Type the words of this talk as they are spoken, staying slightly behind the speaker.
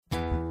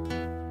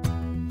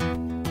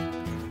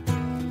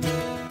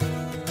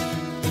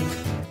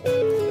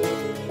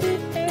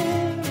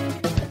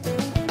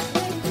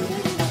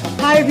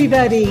Hi,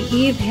 everybody.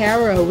 Eve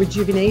Harrow,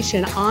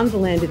 Rejuvenation on the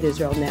Land of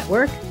Israel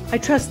Network. I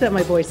trust that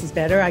my voice is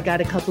better. I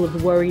got a couple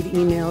of worried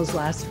emails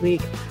last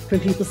week from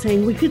people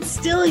saying, we could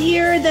still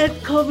hear that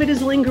COVID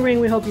is lingering.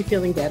 We hope you're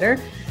feeling better.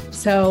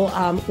 So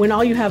when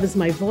all you have is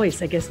my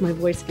voice, I guess my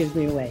voice gives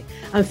me away.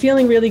 I'm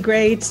feeling really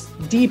great,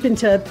 deep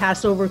into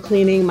Passover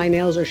cleaning. My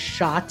nails are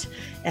shot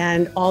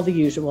and all the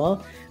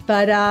usual.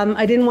 But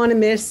I didn't want to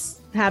miss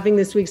having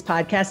this week's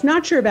podcast.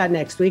 Not sure about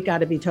next week. Got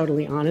to be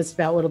totally honest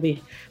about what'll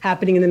be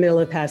happening in the middle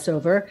of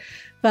Passover.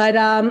 But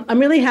I'm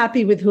really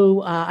happy with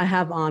who I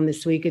have on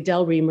this week,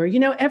 Adele Reamer.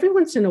 You know, every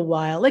once in a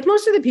while, like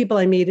most of the people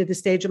I meet at this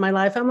stage of my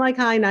life, I'm like,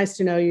 hi, nice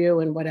to know you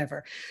and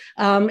whatever.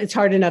 It's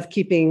hard enough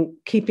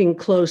keeping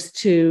close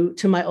to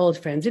my old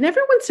friends. And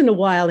every once in a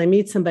while, I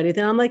meet somebody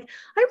that I'm like,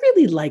 I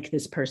really like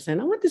this person.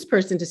 I want this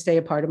person to stay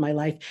a part of my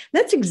life.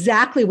 That's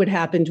exactly what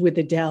happened with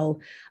Adele.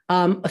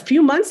 A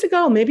few months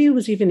ago, maybe it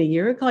was even a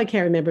year ago, I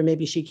can't remember,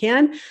 maybe she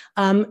can.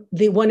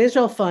 The One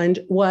Israel Fund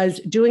was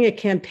doing a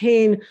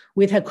campaign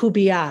with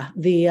Hakubiyah,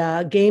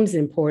 the games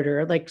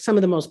importer, like some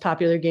of the most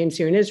popular games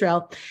here in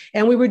Israel.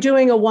 And we were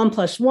doing a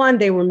 1+1.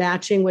 They were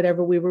matching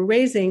whatever we were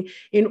raising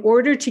in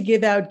order to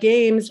give out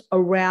games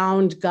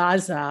around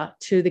Gaza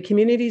to the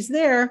communities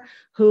there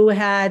who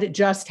had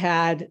just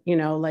had, you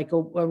know, like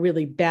a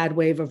really bad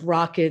wave of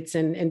rockets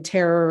and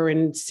terror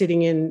and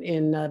sitting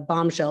in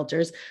bomb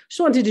shelters.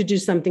 Just wanted to do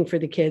something for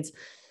the kids.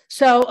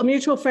 So a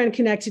mutual friend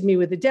connected me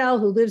with Adele,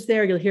 who lives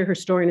there. You'll hear her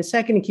story in a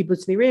second in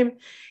Kibbutz Nirim.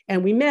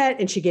 And we met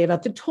and she gave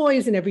out the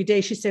toys. And every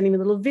day she's sending me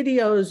little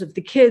videos of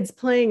the kids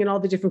playing in all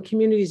the different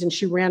communities. And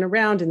she ran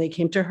around and they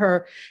came to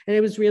her. And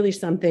it was really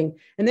something.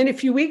 And then a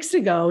few weeks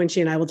ago, and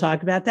she and I will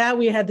talk about that,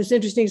 we had this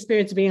interesting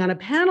experience of being on a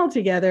panel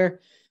together.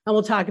 And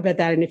we'll talk about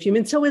that in a few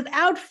minutes. So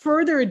without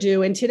further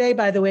ado, and today,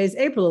 by the way, is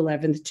April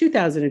 11th,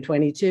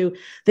 2022,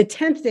 the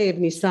 10th day of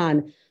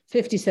Nisan,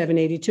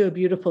 5782, a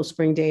beautiful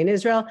spring day in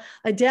Israel.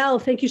 Adele,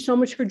 thank you so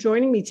much for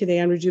joining me today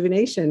on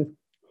Rejuvenation.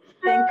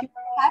 Thank you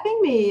for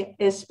having me,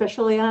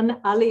 especially on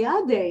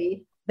Aliyah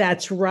Day.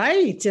 That's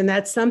right. And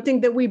that's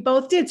something that we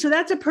both did. So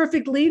that's a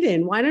perfect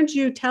lead-in. Why don't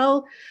you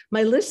tell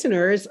my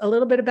listeners a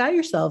little bit about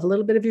yourself, a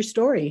little bit of your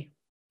story?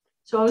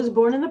 So I was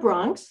born in the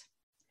Bronx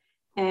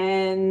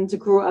and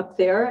grew up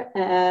there.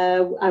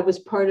 I was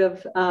part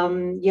of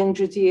Young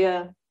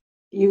Judea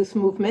youth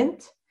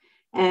movement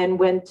and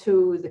went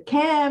to the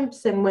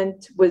camps and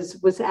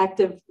was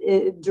active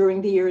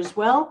during the year as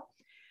well.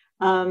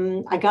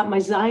 I got my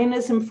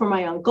Zionism from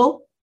my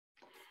uncle.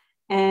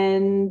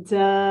 And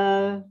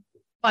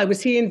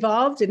was he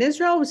involved in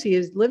Israel? Was he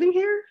living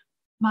here?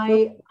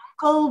 My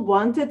uncle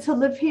wanted to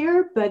live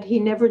here, but he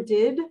never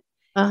did.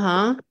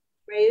 Uh-huh.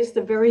 Raised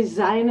a very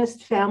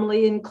Zionist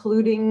family,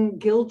 including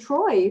Gil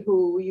Troy,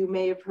 who you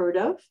may have heard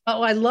of.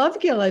 Oh, I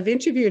love Gil. I've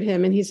interviewed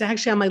him, and he's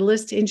actually on my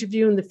list to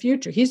interview in the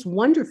future. He's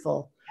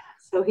wonderful.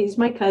 So he's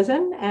my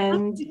cousin,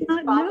 and his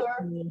father,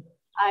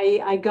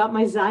 I got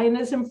my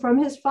Zionism from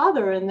his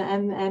father and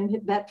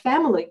that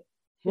family.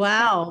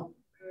 Wow.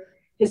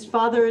 His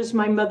father is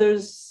my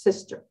mother's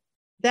sister.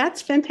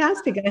 That's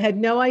fantastic. I had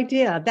no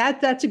idea.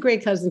 That's a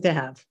great cousin to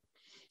have.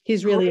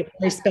 He's really a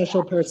very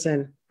special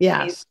person.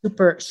 Yeah,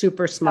 super,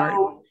 super smart.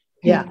 So,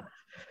 yeah.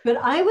 But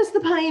I was the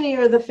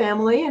pioneer of the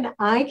family, and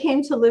I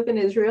came to live in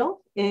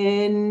Israel.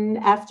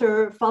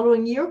 After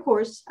following year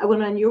course, I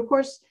went on year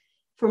course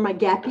for my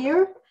gap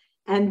year,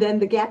 and then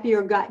the gap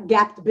year got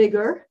gapped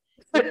bigger.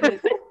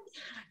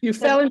 You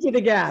fell into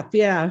the gap,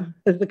 yeah,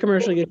 as the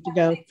commercial used to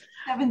go.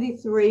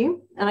 73,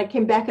 and I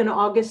came back in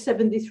August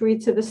 73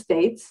 to the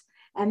States.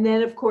 And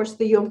then, of course,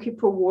 the Yom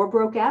Kippur War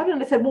broke out.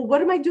 And I said, well,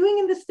 what am I doing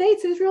in the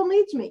States? Israel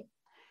needs me.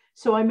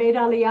 So I made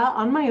Aliyah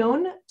on my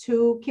own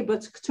to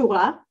Kibbutz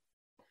Keturah,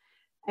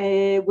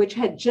 which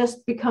had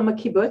just become a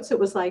kibbutz. It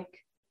was like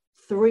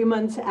 3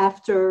 months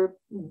after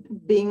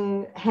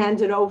being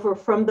handed over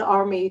from the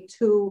army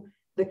to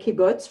the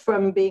kibbutz,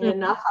 from being a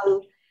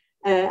Nahal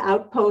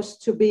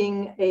outpost to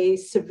being a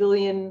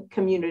civilian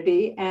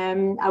community.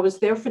 And I was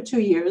there for 2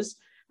 years.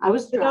 For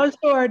those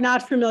who are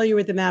not familiar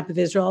with the map of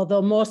Israel,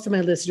 although most of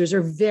my listeners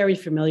are very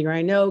familiar,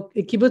 I know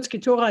Kibbutz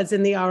Keturah is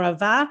in the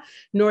Arava,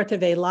 north of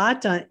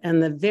Eilat, on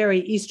the very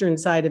eastern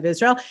side of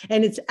Israel.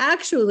 And it's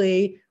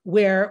actually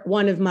where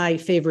one of my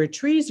favorite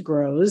trees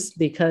grows,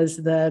 because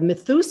the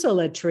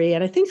Methuselah tree,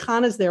 and I think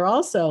Hannah's there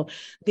also,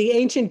 the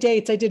ancient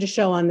dates, I did a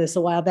show on this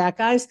a while back,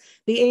 guys,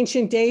 the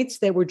ancient dates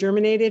that were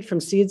germinated from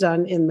seeds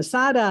in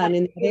Masada and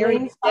in the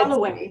area.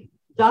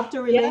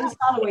 Dr. Elaine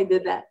Soloway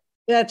did that.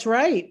 That's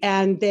right.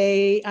 And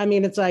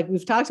it's like,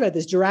 we've talked about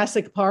this,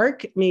 Jurassic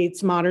Park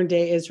meets modern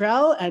day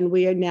Israel. And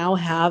we now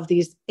have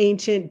these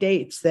ancient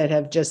dates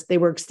that they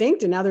were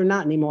extinct and now they're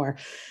not anymore.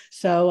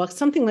 So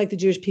something like the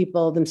Jewish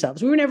people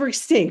themselves, we were never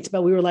extinct,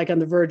 but we were like on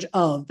the verge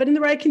of, but in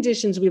the right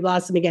conditions, we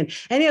blossom again.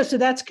 Anyhow, so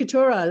that's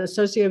Keturah,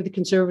 associated with the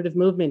conservative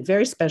movement,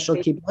 very special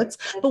kibbutz.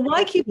 But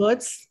why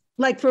kibbutz?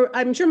 Like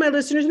I'm sure my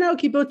listeners know,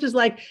 kibbutz is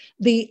like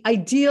the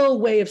ideal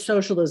way of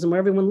socialism where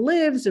everyone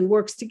lives and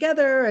works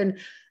together and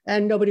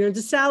nobody earns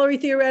a salary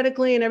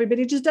theoretically, and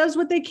everybody just does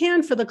what they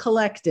can for the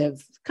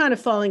collective, kind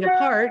of falling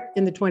apart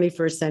in the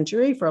 21st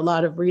century for a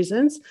lot of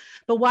reasons.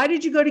 But why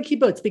did you go to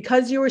kibbutz?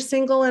 Because you were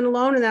single and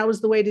alone and that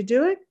was the way to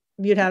do it?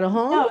 You'd had a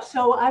home? No,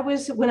 so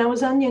when I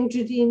was on Young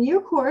Judean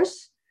year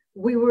course,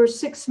 we were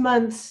 6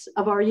 months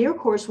of our year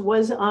course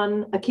was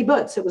on a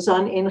kibbutz. It was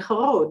on in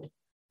Harod.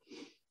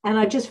 And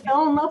I just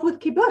fell in love with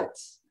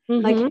kibbutz.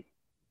 Mm-hmm. Like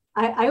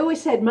I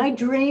always said, my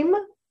dream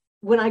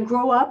when I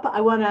grow up,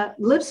 I want to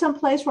live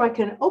someplace where I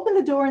can open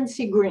the door and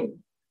see green.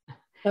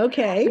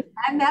 Okay.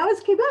 And now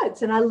it's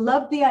kibbutz. And I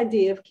love the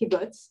idea of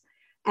kibbutz.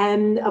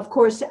 And of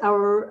course,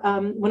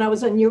 when I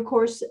was on your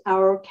course,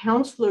 our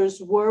counselors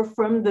were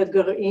from the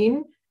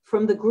Gerin,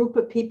 from the group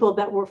of people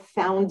that were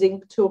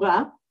founding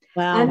Torah.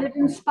 Wow. And it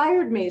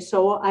inspired me.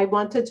 So I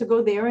wanted to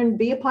go there and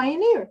be a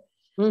pioneer,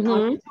 on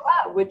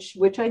Torah,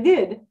 which I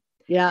did.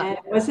 Yeah. And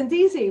it wasn't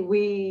easy.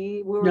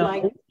 We were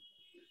like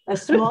a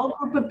small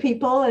group of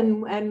people,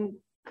 and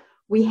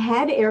we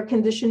had air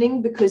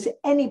conditioning because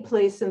any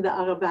place in the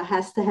Araba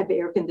has to have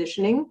air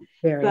conditioning.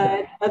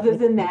 But other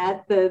than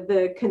that,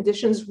 the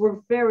conditions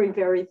were very,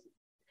 very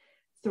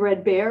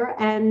threadbare.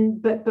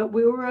 But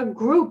we were a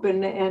group,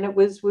 and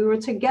we were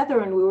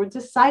together, and we were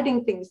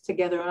deciding things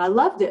together, and I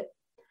loved it.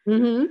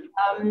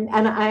 Mm-hmm.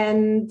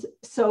 And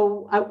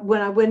so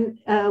when I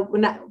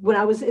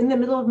was in the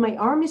middle of my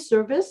army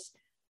service,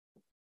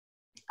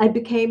 I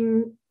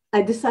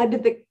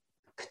decided that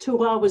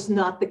Torah was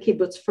not the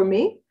kibbutz for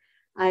me.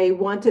 I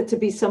wanted to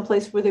be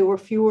someplace where there were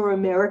fewer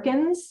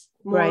Americans,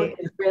 more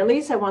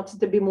Israelis. I wanted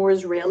to be more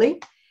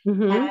Israeli.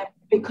 Mm-hmm. And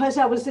because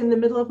I was in the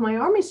middle of my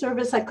army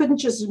service, I couldn't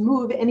just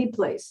move any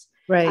place.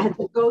 Right. I had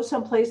to go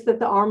someplace that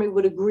the army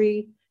would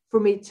agree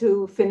for me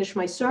to finish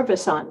my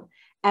service on.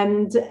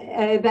 And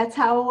that's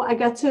how I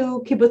got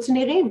to Kibbutz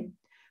Nirim,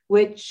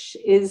 which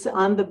is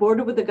on the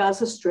border with the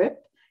Gaza Strip.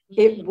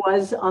 It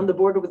was on the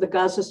border with the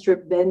Gaza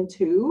Strip then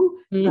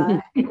too.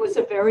 It was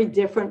a very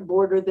different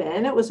border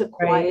then. It was a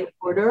quiet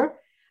border.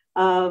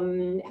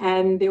 And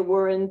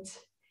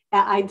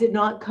I did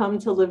not come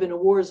to live in a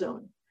war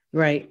zone.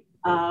 Right.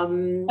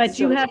 But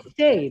you have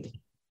stayed.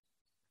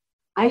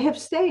 I have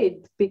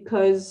stayed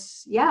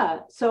because,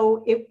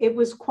 so it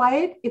was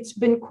quiet. It's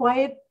been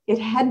quiet. It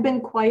had been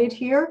quiet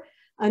here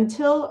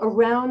until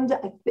around,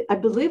 I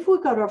believe we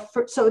got our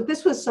first,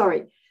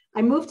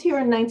 I moved here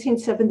in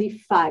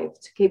 1975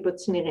 to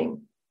Kibbutz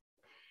Nirim.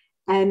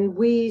 And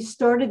we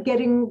started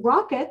getting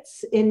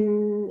rockets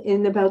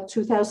in about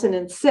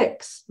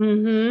 2006,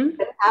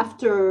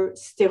 after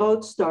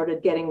Sderot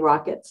started getting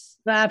rockets.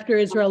 After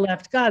Israel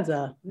left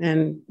Gaza,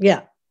 and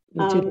in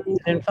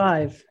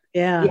 2005.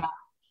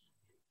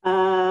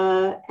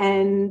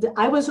 And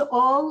I was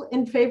all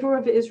in favor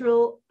of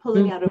Israel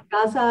pulling out of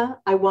Gaza.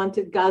 I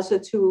wanted Gaza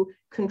to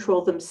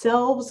control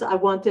themselves. I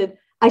was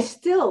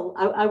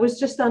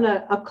just on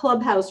a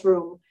clubhouse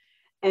room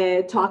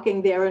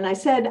talking there. And I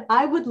said,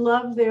 I would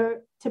love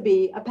there to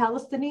be a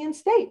Palestinian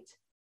state.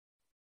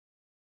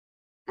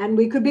 And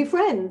we could be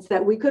friends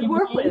that we could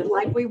work with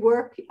like we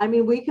work. I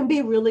mean, we can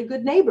be really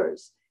good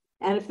neighbors.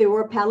 And if there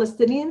were a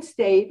Palestinian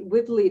state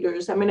with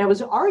leaders, I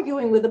was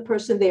arguing with a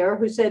person there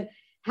who said,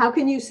 how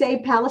can you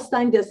say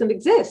Palestine doesn't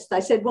exist?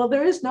 I said, well,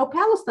 there is no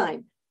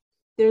Palestine.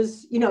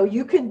 There's,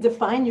 you can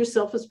define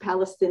yourself as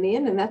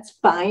Palestinian, and that's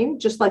fine.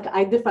 Just like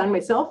I define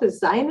myself as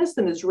Zionist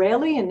and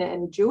Israeli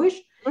and Jewish.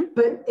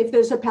 But if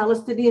there's a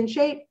Palestinian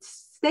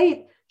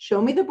state,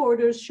 show me the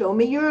borders, show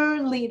me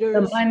your leaders.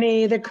 The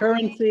money, the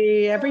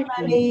currency,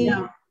 everything.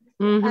 Yeah.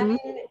 I mean,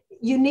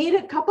 you need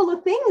a couple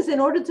of things in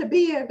order to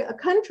be a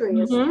country,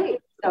 a state.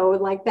 So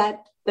like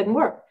that didn't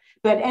work.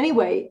 But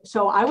anyway,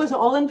 so I was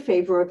all in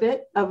favor of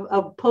it,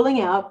 of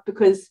pulling out,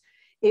 because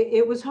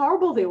it was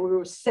horrible. They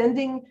were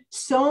sending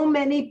so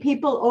many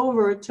people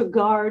over to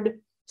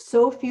guard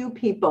so few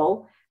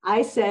people.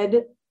 I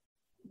said,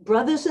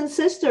 brothers and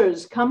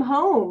sisters, come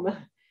home.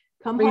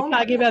 Come home. You're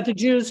talking about the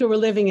Jews who were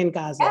living in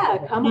Gaza. Yeah,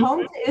 come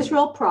home to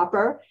Israel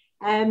proper.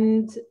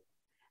 And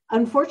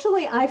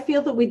unfortunately, I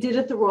feel that we did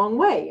it the wrong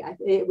way.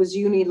 It was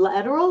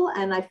unilateral,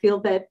 and I feel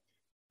that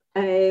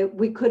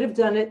we could have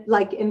done it,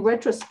 like in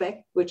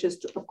retrospect, which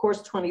is of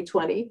course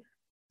 2020.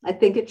 I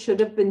think it should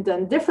have been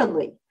done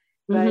differently,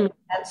 but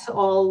that's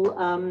all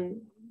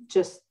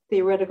just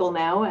theoretical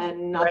now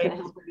and not going to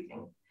help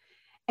anything.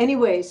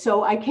 Anyway,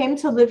 so I came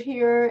to live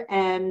here,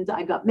 and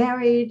I got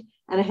married,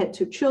 and I had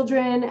 2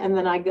 children, and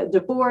then I got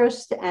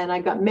divorced, and I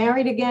got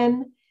married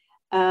again,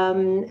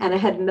 and I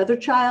had another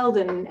child,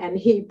 and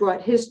he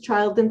brought his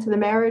child into the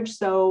marriage.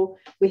 So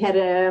we had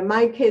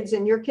my kids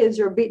and your kids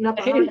are beaten up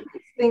on our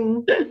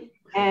thing,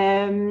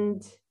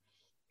 and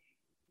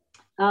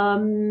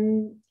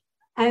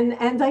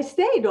I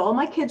stayed. All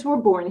my kids were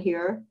born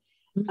here.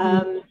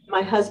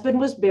 My husband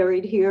was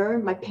buried here.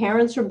 My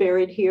parents are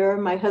buried here.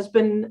 My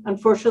husband,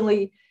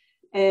 unfortunately,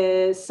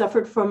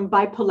 suffered from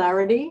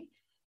bipolarity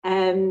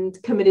and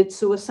committed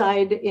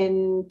suicide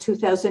in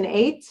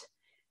 2008,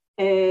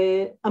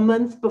 a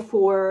month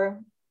before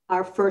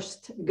our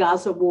first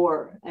Gaza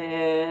war,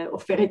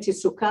 Oferet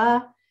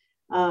Yisukah,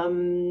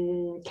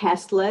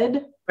 cast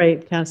lead.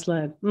 Right, cast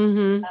lead.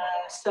 Mm-hmm.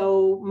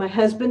 So my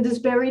husband is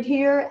buried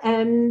here,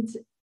 and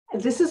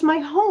this is my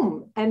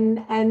home.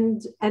 And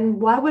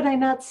why would I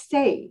not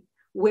stay?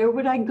 Where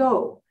would I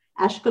go?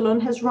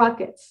 Ashkelon has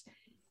rockets.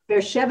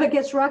 Beersheba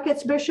gets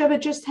rockets. Beersheba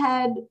just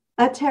had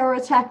a terror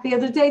attack the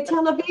other day.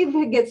 Tel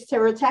Aviv gets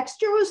terror attacks.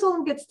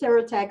 Jerusalem gets terror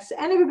attacks,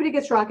 and everybody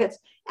gets rockets.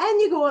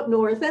 And you go up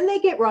north, and they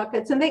get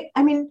rockets. And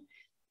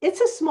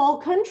it's a small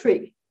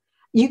country.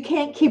 You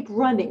can't keep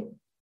running.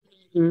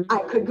 Mm-hmm. I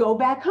could go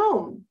back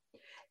home.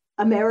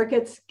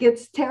 America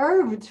gets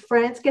terror.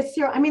 France gets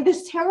terror.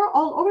 There's terror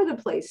all over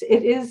the place.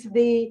 It is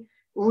the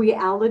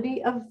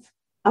reality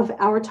of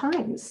our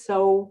times.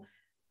 So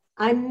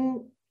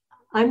I'm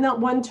not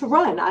one to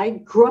run. I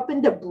grew up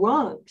in the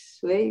Bronx.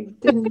 They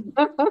didn't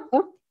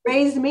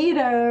raise me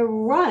to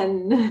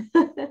run.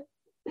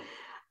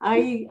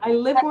 I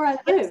live where I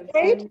live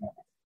and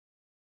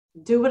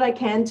do what I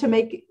can to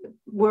make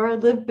where I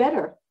live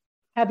better.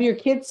 Have your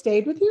kids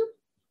stayed with you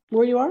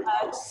where you are?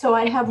 So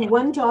I have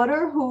one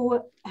daughter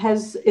who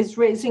is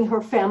raising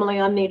her family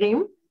on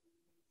Nirim.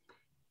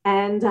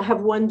 And I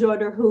have one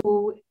daughter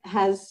who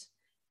has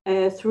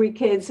 3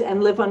 kids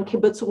and live on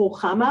Kibbutz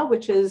Ruchama,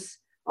 which is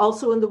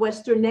also in the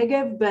Western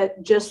Negev,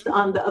 but just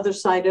on the other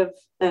side of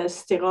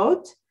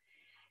Sderot.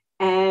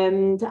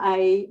 And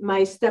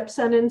my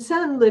stepson and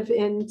son live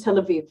in Tel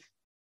Aviv.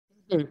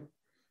 Mm-hmm.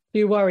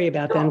 You worry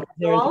about them.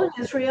 They're all in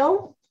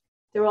Israel.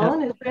 They're all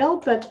in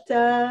Israel, but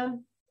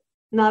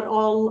not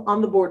all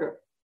on the border.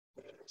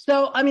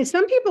 So,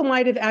 some people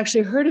might have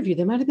actually heard of you.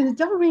 They might have been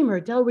Adele Reamer.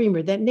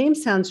 That name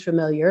sounds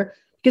familiar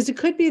because it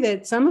could be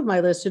that some of my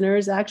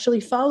listeners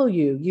actually follow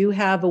you. You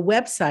have a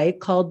website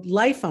called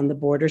Life on the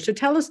Border. So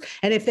tell us,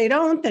 and if they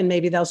don't, then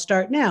maybe they'll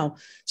start now.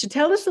 So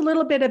tell us a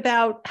little bit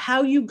about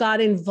how you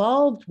got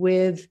involved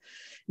with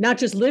not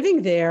just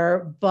living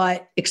there,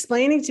 but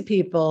explaining to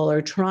people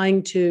or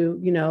trying to,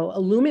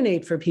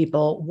 illuminate for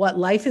people what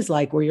life is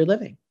like where you're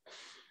living.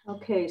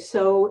 Okay,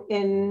 so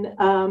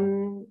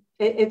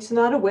it's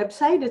not a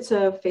website, it's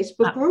a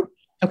Facebook group.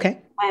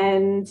 Okay.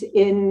 And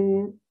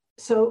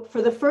so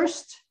for the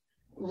first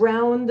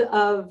round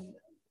of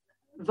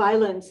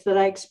violence that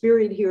I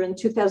experienced here in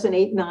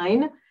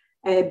 2008-9,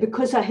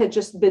 because I had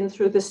just been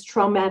through this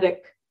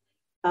traumatic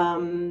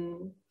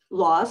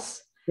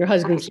loss. Your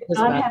husband's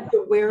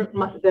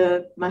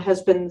my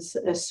husband's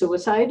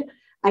suicide.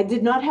 I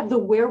did not have the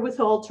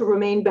wherewithal to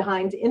remain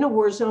behind in a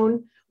war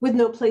zone with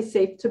no place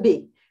safe to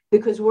be.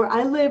 Because where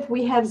I live,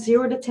 we have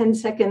 0 to 10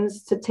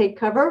 seconds to take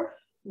cover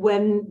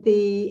when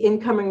the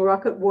incoming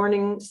rocket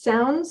warning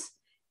sounds.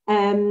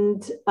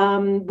 And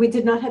we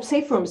did not have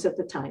safe rooms at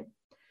the time.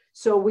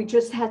 So we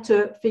just had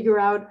to figure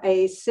out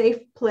a safe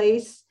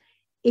place.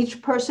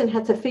 Each person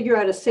had to figure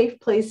out a safe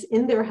place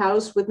in their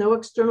house with no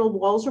external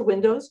walls or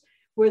windows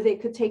where they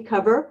could take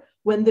cover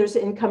when there's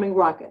incoming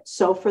rockets.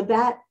 So for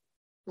that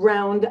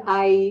round,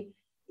 I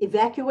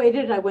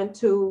evacuated. I went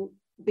to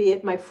be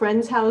at my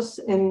friend's house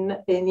in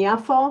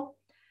Yaffo.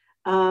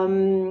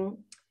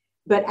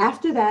 But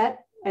after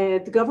that,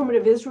 the government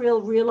of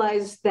Israel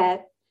realized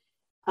that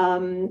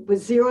with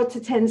 0 to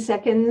 10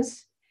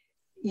 seconds,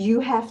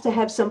 you have to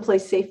have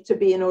someplace safe to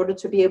be in order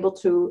to be able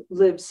to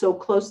live so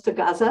close to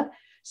Gaza.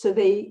 So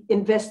they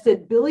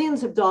invested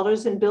billions of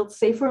dollars and built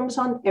safe rooms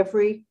on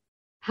every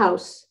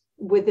house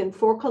within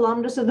 4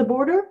 kilometers of the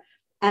border.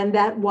 And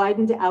that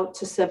widened out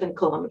to 7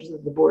 kilometers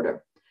of the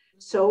border.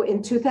 So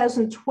in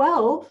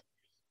 2012,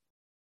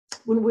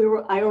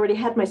 I already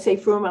had my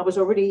safe room. I was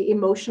already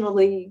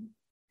emotionally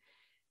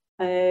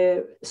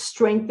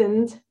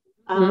strengthened.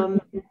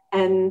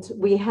 And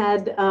we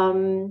had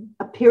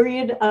a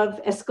period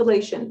of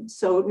escalation.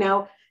 So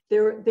now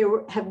there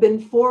have been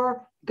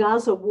 4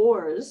 Gaza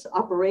wars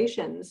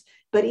operations,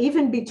 but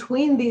even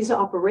between these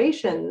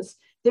operations,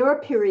 there are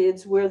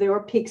periods where there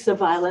are peaks of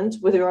violence,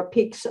 where there are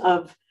peaks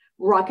of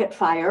rocket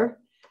fire.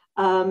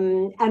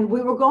 And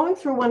we were going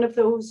through one of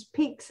those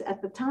peaks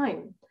at the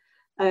time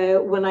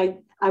when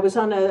I was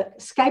on a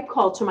Skype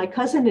call to my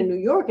cousin in New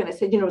York, and I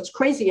said, it's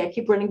crazy. I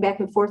keep running back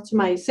and forth to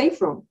my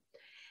safe room.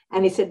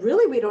 And he said,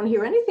 really? We don't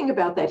hear anything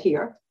about that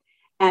here.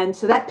 And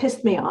so that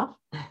pissed me off.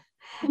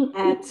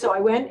 And so I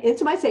went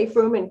into my safe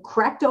room and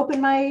cracked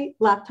open my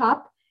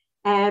laptop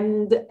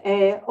and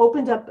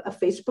opened up a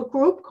Facebook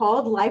group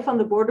called Life on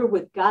the Border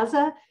with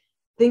Gaza.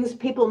 Things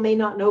people may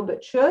not know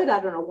but should. I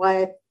don't know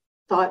why I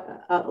thought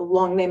a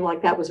long name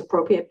like that was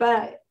appropriate.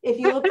 But if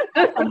you look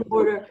for Life on the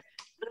Border,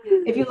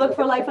 if you look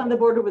for Life on the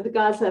Border with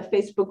Gaza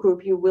Facebook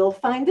group, you will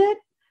find it.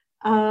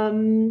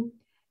 And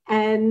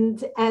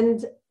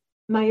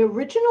my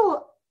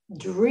original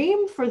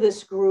dream for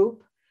this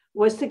group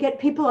was to get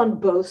people on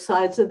both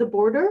sides of the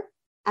border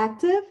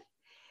active,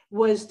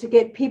 was to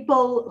get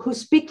people who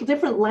speak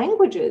different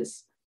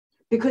languages,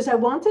 because I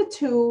wanted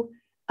to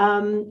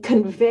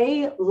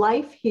convey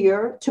life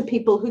here to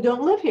people who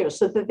don't live here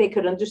so that they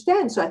could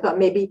understand. So I thought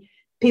maybe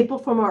people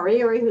from our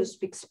area who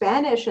speak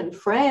Spanish and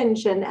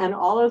French and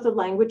all of the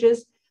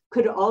languages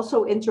could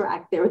also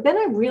interact there. Then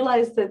I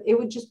realized that it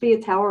would just be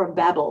a Tower of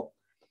Babel.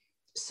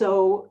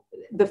 So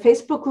the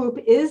Facebook group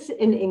is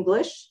in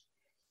English.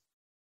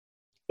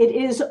 It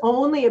is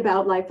only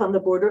about life on the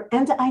border.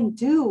 And I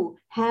do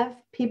have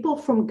people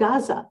from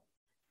Gaza,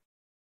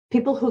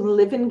 people who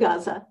live in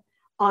Gaza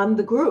on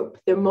the group.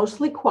 They're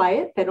mostly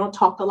quiet. They don't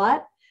talk a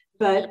lot,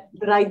 but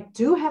I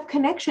do have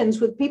connections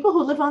with people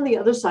who live on the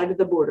other side of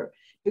the border,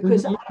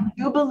 because I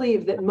do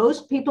believe that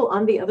most people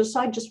on the other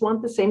side just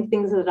want the same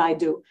things that I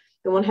do.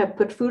 They want to have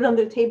put food on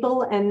their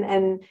table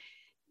and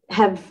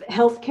have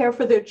health care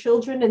for their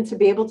children and to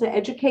be able to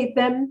educate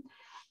them.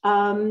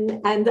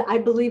 And I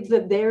believe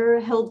that they're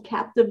held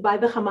captive by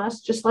the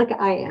Hamas, just like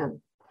I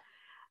am.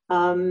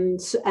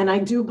 And I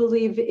do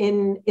believe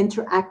in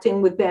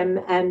interacting with them.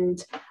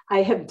 And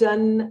I have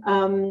done,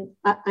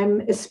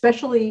 I'm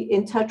especially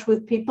in touch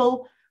with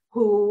people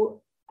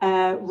who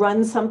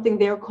run something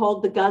there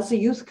called the Gaza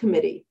Youth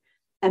Committee.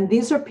 And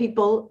these are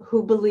people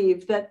who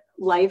believe that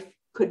life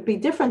could be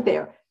different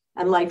there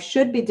and life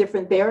should be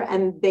different there.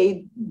 And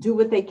they do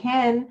what they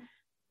can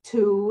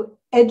to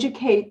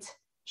educate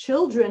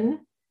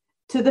children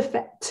to the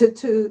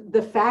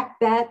fact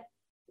that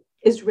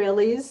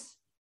Israelis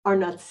are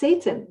not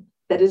Satan,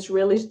 that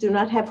Israelis do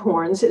not have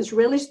horns,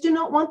 Israelis do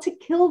not want to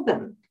kill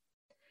them.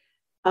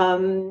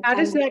 How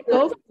does that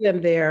go for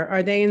them there?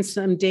 Are they in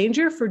some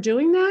danger for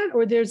doing that,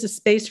 or there's a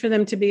space for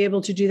them to be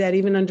able to do that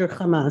even under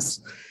Hamas?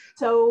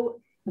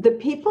 So the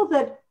people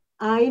that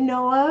I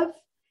know of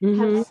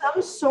have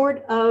some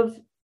sort of,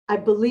 I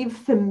believe,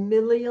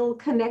 familial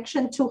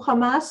connection to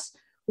Hamas,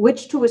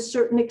 which to a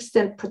certain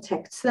extent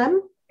protects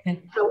them. Okay.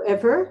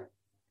 However,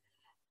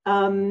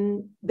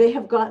 they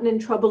have gotten in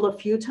trouble a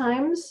few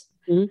times.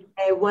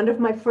 One of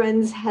my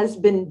friends has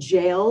been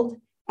jailed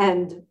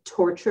and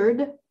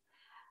tortured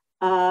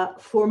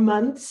for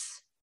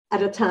months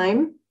at a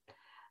time.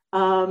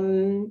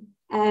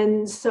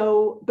 And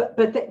so,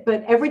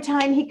 but every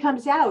time he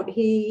comes out,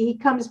 he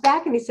comes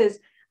back and he says,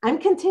 I'm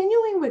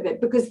continuing with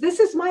it because this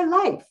is my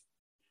life.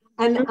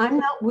 And I'm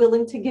not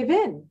willing to give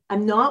in.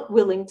 I'm not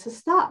willing to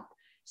stop.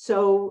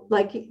 So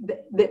like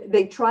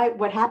they tried,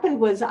 what happened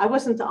was I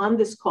wasn't on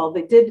this call.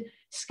 They did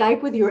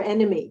Skype with your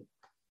enemy.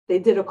 They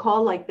did a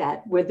call like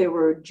that where there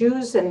were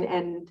Jews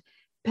and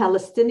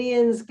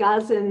Palestinians,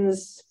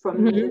 Gazans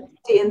from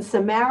in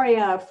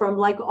Samaria, from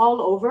like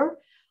all over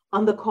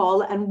on the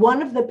call. And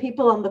one of the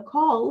people on the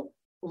call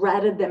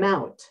ratted them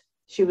out.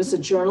 She was a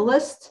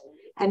journalist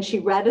and she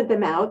ratted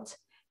them out.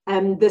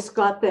 And this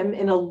got them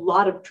in a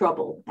lot of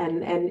trouble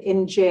and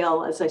in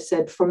jail, as I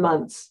said, for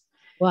months.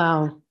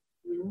 Wow.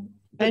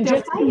 And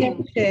just to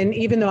mention,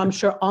 even though I'm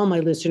sure all my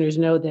listeners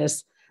know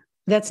this,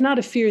 that's not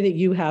a fear that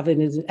you have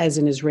as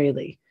an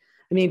Israeli.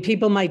 I mean,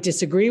 people might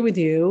disagree with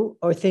you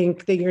or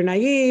think that you're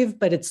naive,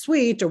 but it's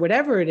sweet or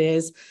whatever it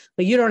is,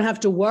 but you don't have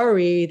to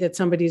worry that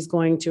somebody's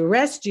going to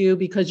arrest you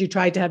because you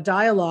tried to have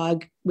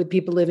dialogue with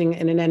people living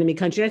in an enemy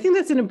country. And I think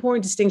that's an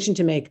important distinction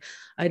to make.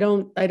 I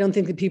don't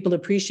think that people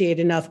appreciate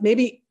enough.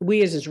 Maybe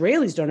we as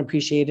Israelis don't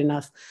appreciate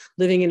enough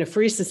living in a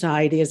free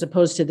society as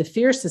opposed to the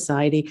fear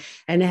society,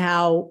 and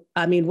how,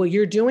 I mean, what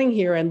you're doing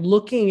here and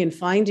looking and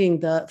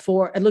finding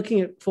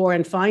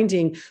and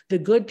finding the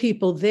good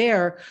people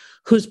there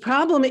whose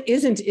problem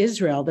isn't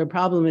Israel. Their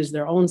problem is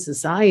their own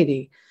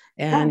society.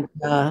 And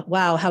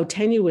wow, how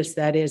tenuous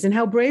that is and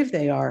how brave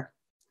they are.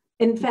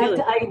 In fact,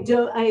 I've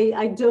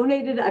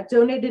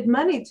donated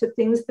money to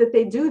things that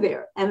they do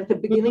there. And at the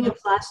beginning of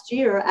last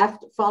year,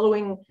 after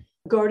following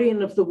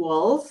Guardian of the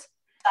Walls,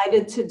 I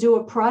decided to do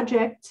a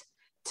project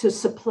to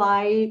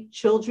supply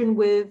children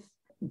with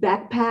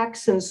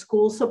backpacks and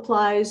school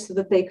supplies so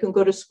that they can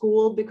go to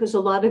school, because a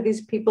lot of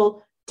these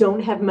people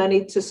don't have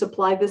money to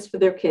supply this for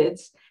their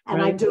kids.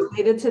 And I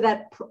donated to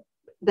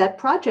that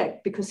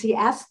project because he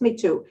asked me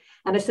to.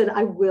 And I said,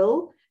 I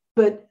will,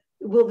 but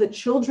will the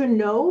children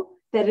know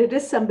that it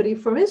is somebody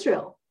from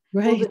Israel?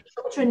 Right. Will the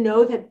children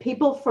know that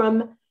people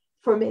from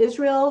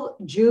Israel,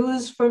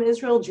 Jews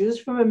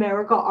from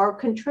America are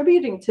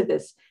contributing to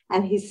this?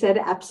 And he said,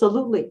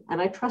 absolutely.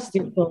 And I trust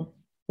him.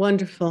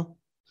 Wonderful.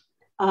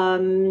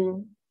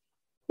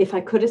 If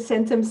I could have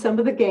sent him some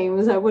of the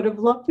games, I would have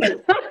loved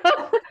it.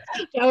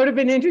 That would have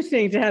been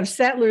interesting to have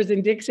Settlers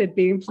and Dixit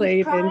being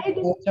played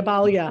in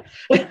Jabalia.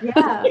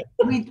 Yeah.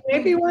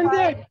 Maybe one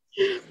day.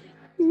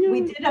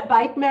 We did a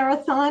bike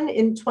marathon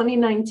in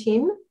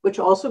 2019, which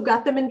also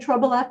got them in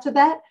trouble after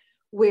that,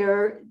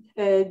 where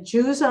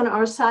Jews on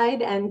our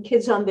side and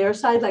kids on their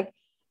side, like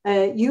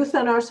youth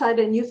on our side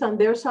and youth on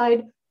their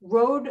side,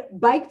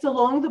 biked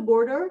along the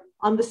border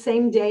on the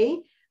same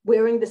day,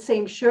 wearing the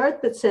same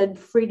shirt that said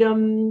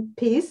freedom,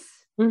 peace.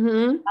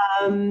 And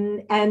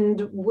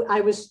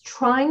I was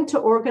trying to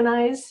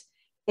organize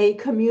a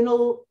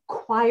communal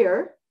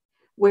choir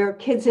where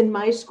kids in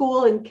my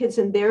school and kids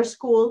in their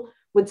school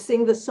would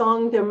sing the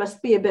song "There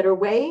Must Be a Better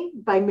Way"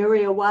 by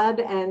Miri Awad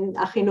and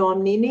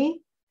Achinoam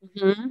Nini.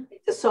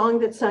 It's a song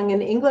that's sung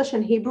in English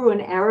and Hebrew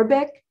and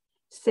Arabic,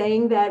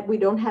 saying that we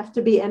don't have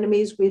to be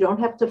enemies, we don't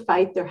have to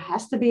fight, there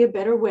has to be a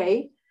better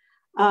way.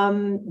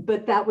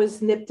 But that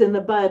was nipped in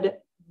the bud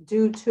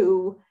due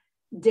to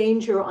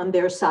danger on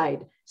their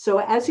side. So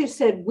as you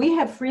said, we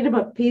have freedom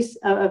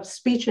of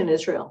speech in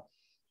Israel.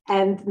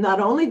 And not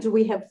only do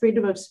we have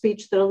freedom of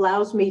speech that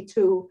allows me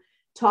to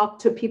talk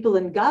to people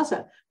in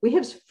Gaza, we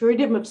have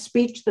freedom of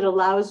speech that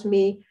allows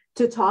me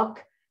to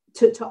talk,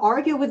 to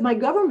argue with my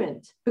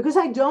government, because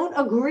I don't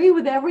agree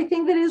with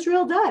everything that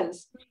Israel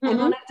does. Mm-hmm. And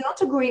when I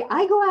don't agree,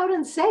 I go out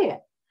and say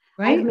it.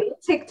 Right. I've made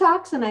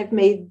TikToks and I've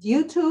made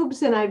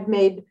YouTubes and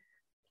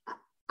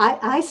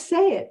I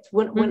say it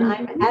when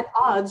I'm at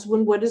odds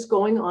with what is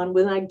going on,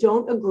 when I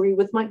don't agree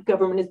with my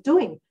government is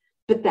doing.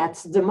 But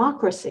that's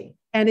democracy.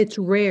 And it's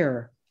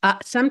rare.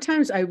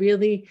 Sometimes I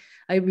really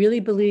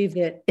believe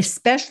that,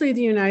 especially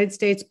the United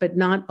States, but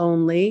not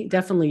only,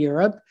 definitely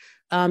Europe,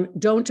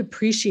 don't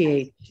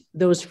appreciate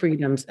those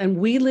freedoms. And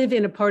we live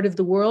in a part of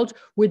the world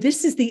where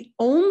this is the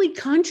only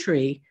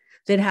country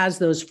that has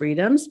those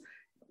freedoms.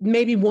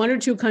 Maybe one or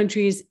two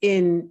countries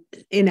in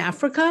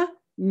Africa,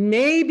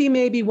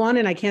 maybe one,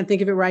 and I can't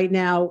think of it right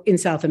now, in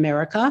South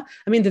America.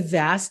 I mean, the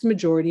vast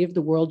majority of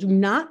the world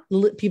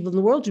people in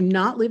the world do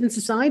not live in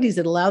societies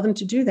that allow them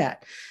to do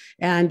that.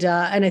 And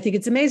I think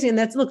it's amazing. And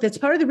that's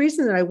part of the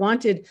reason that I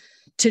wanted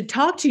to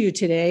talk to you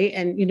today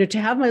and,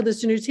 to have my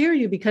listeners hear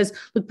you, because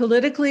look,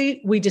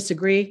 politically, we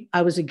disagree.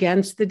 I was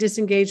against the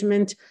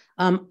disengagement.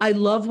 I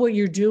love what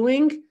you're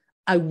doing.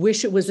 I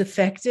wish it was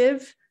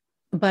effective,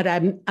 but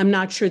I'm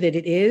not sure that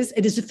it is.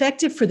 It is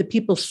effective for the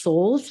people's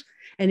souls,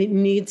 and it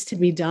needs to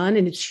be done,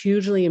 and it's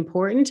hugely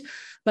important.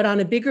 But on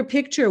a bigger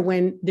picture,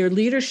 when their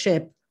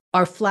leadership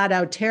are flat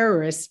out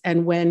terrorists,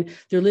 and when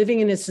they're living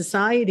in a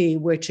society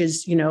which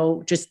is,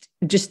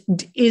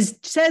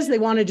 says they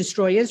want to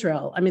destroy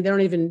Israel. I mean, they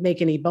don't even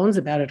make any bones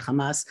about it,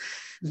 Hamas.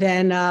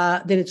 Then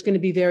it's going to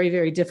be very,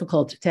 very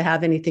difficult to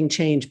have anything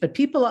change. But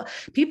people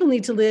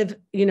need to live,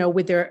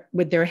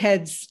 with their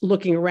heads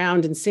looking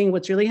around and seeing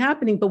what's really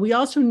happening. But we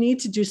also need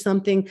to do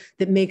something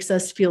that makes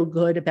us feel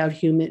good about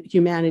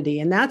humanity,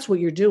 and that's what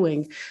you're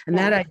doing. And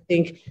that, I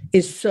think,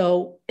 is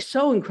so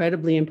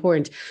incredibly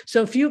important.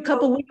 So you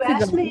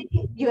asked me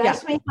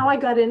how I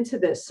got into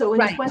this. So in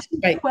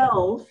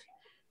 2012,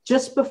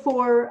 just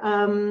before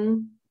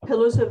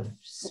Pillars of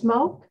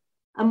Smoke.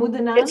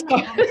 One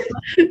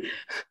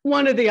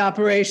of the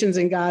operations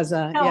in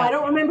Gaza. No, yeah. I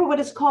don't remember what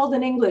it's called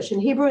in English. In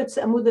Hebrew, it's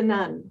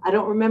Amudanan. I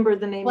don't remember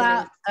the name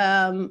of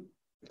it.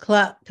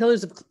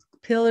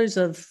 Pillars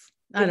of.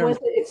 I don't know.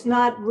 It's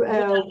not word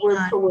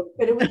for word,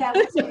 but that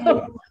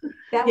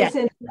was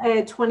in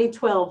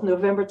 2012,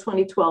 November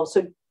 2012.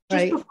 So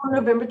just before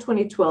November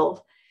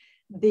 2012,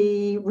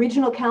 the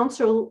regional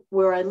council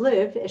where I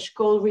live,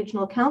 Eshkol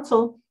Regional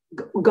Council,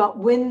 got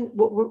wind.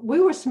 We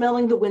were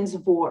smelling the winds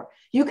of war.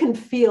 You can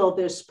feel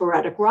there's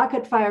sporadic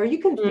rocket fire. You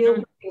can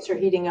feel things are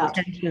heating up.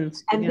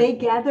 And they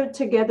gathered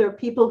together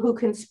people who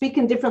can speak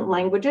in different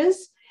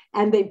languages.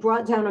 And they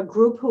brought down a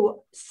group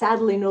who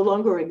sadly no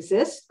longer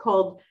exists,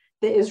 called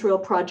the Israel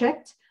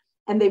Project.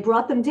 And they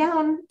brought them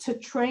down to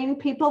train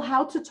people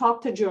how to talk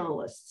to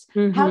journalists,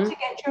 how to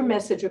get your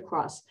message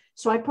across.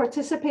 So I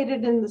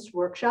participated in this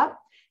workshop,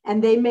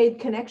 and they made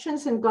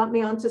connections and got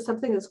me onto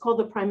something that's called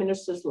the Prime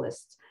Minister's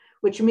List,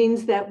 which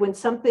means that when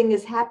something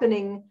is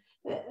happening,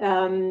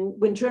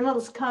 when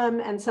journalists come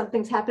and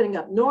something's happening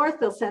up north,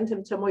 they'll send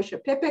him to Moshe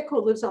Pipik,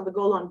 who lives on the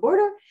Golan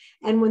border.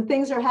 And when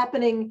things are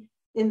happening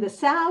in the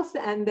south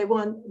and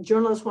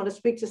journalists want to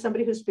speak to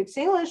somebody who speaks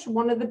English,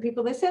 one of the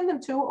people they send them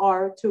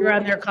to you're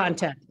on their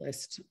contact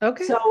list.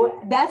 Okay.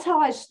 So that's how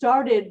I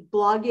started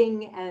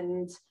blogging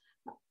and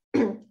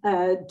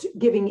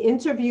giving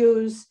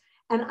interviews.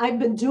 And I've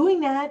been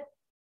doing that.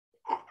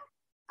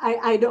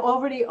 I'd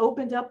already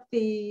opened up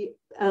the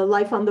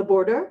Life on the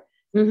Border.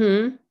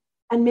 And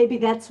maybe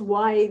that's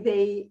why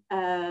they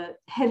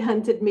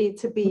headhunted me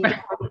to be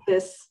part of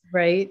this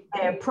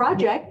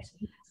project.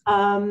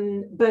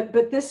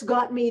 But this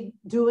got me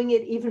doing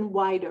it even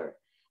wider.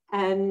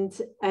 And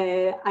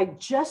I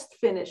just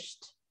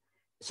finished.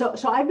 So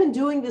I've been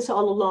doing this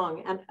all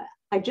along. And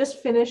I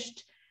just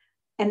finished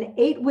an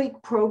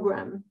 8-week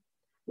program,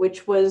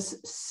 which was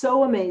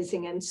so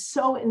amazing and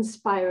so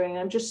inspiring.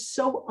 I'm just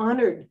so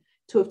honored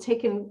to have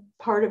taken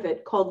part of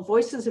it, called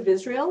Voices of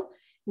Israel,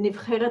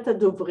 Nivcheret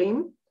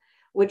HaDovrim,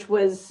 which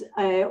was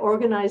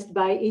organized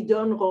by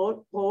Idon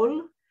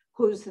Rol,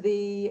 who's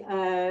the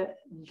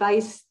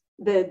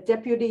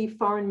deputy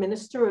foreign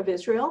minister of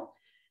Israel.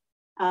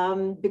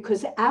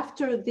 Because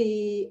after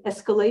the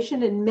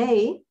escalation in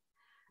May,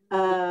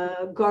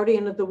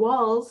 Guardian of the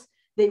Walls,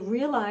 they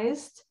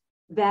realized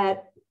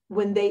that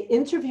when they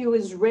interview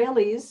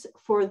Israelis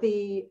for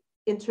the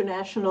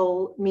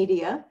international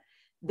media,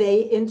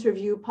 they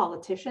interview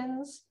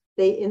politicians,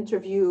 they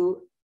interview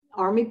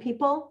army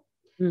people.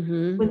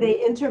 When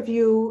they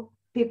interview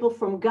people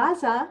from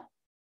Gaza,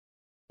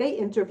 they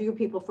interview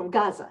people from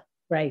Gaza.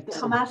 Right. The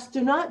Hamas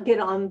do not get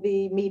on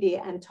the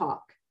media and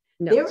talk.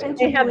 No,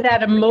 they have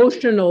that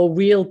emotional,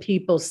 real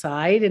people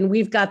side, and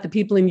we've got the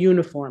people in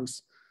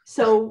uniforms.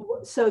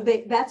 So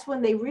that's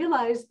when they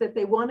realized that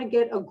they want to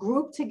get a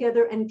group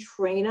together and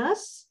train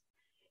us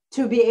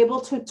to be able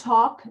to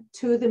talk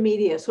to the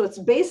media. So it's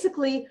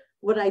basically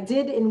what I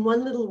did in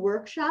one little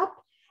workshop.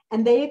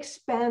 and they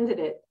expanded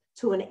it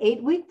to an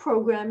 8-week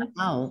program.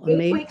 Wow, 8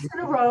 amazing. weeks in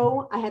a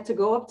row. I had to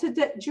go up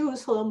to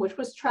Jerusalem, which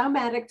was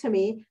traumatic to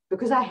me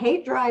because I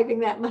hate driving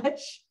that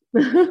much.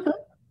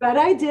 But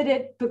I did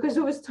it because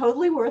it was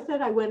totally worth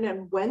it. I went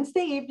on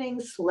Wednesday evening,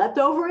 slept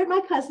over at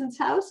my cousin's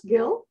house,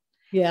 Gil.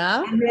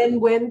 Yeah. And then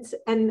went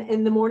and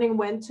in the morning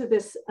went to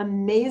this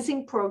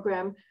amazing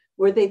program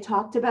where they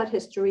talked about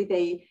history.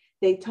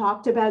 They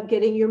talked about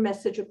getting your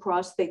message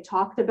across. They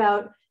talked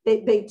about,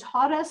 they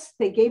taught us,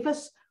 they gave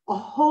us a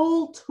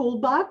whole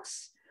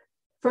toolbox.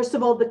 First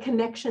of all, the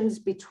connections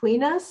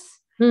between us,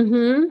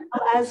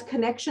 as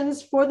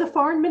connections for the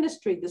foreign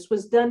ministry. This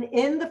was done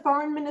in the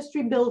foreign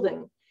ministry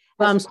building.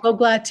 Well, I'm so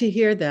glad to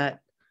hear that.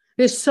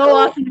 There's so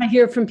often I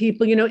hear from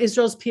people,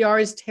 Israel's PR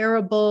is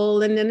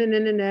terrible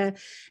and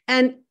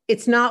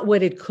it's not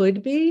what it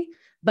could be,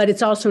 but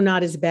it's also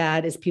not as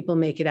bad as people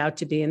make it out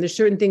to be. And there's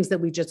certain things that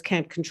we just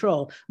can't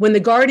control. When The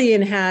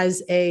Guardian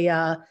has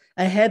a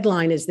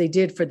headline, as they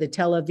did for the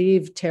Tel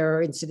Aviv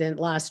terror incident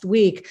last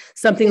week,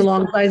 something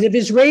along the lines of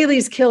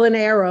Israelis kill an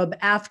Arab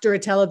after a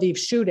Tel Aviv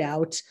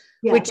shootout,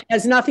 which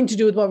has nothing to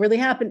do with what really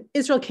happened.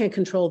 Israel can't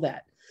control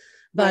that.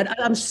 But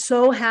I'm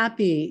so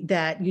happy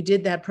that you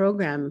did that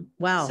program.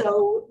 Wow.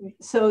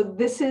 So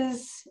this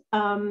is,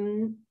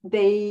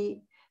 they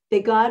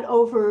got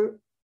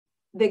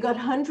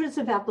hundreds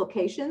of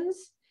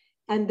applications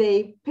and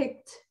they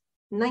picked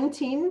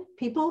 19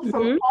 people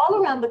from all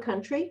around the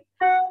country.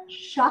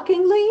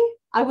 Shockingly,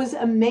 I was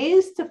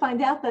amazed to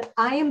find out that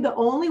I am the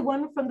only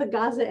one from the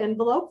Gaza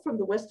envelope, from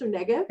the Western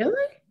Negev.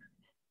 Really?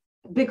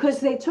 Because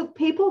they took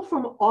people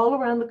from all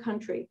around the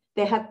country.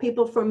 They have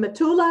people from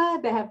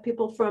Metula, they have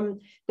people from,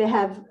 they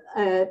have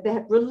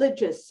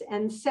religious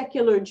and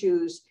secular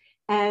Jews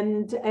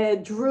and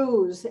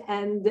Druze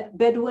and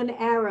Bedouin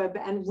Arab,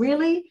 and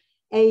really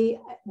they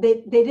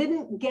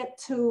didn't get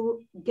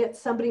to get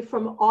somebody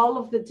from all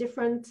of the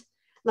different,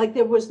 like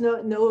there was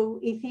no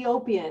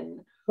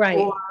Ethiopian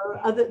or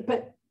other,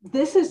 but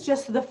this is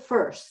just the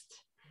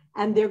first,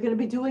 and they're going to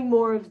be doing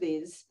more of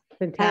these.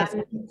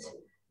 Fantastic.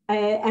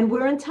 And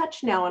we're in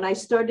touch now. And I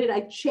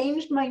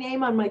changed my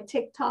name on my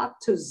TikTok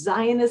to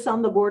Zionist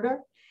on the Border.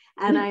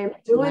 And I am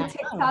doing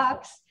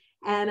TikToks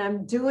and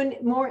I'm doing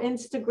more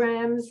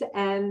Instagrams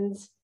and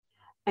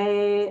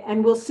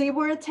we'll see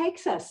where it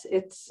takes us.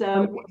 It's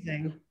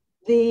amazing.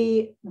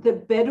 The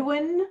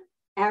Bedouin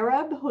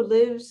Arab who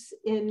lives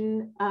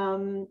in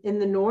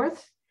the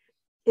north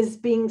is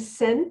being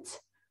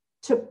sent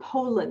to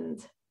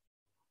Poland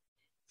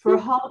for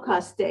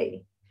Holocaust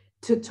Day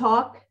to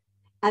talk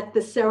at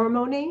the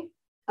ceremony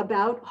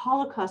about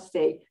Holocaust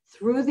Day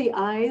through the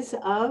eyes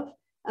of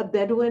a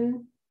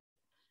Bedouin.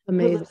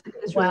 Amazing.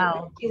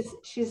 Wow.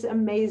 She's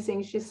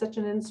amazing. She's such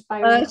an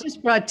inspiring. That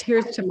just brought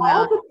tears to my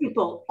eyes.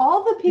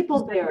 All the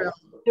people there.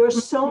 There are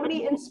so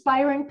many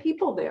inspiring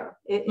people there.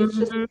 It's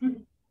just.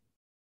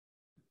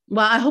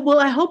 Well,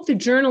 I hope the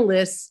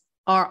journalists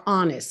are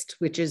honest,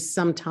 which is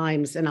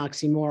sometimes an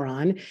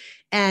oxymoron,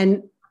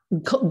 and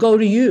go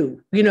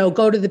to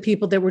go to the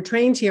people that were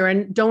trained here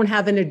and don't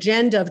have an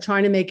agenda of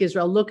trying to make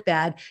Israel look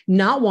bad,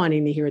 not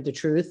wanting to hear the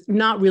truth,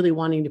 not really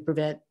wanting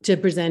to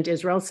present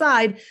Israel's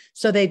side.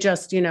 So they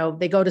just,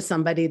 they go to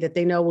somebody that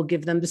they know will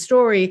give them the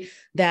story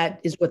that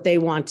is what they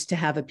want to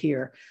have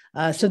appear.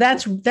 So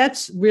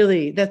that's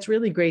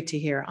really great to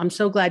hear. I'm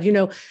so glad,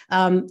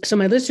 so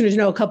my listeners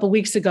know a couple of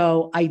weeks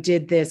ago, I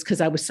did this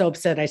because I was so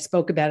upset. I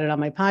spoke about it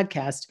on my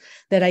podcast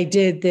that I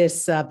did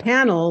this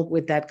panel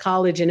with that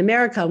college in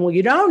America. And what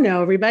you don't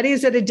know, everybody,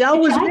 is that Adele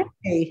was with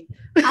me.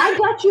 I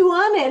got you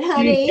on it,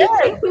 honey.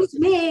 It was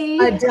me.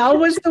 Adele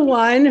was the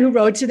one who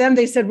wrote to them.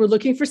 They said, we're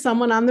looking for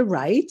someone on the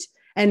right.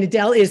 And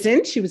Adele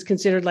isn't. She was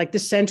considered like the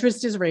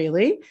centrist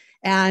Israeli.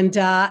 And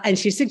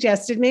she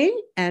suggested me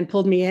and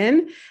pulled me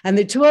in. And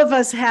the two of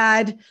us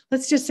had,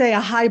 let's just say, a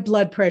high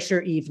blood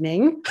pressure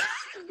evening.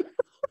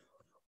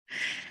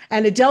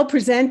 And Adele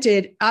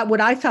presented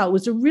what I thought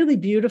was a really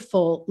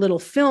beautiful little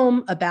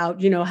film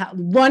about, how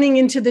running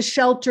into the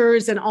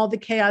shelters and all the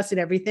chaos and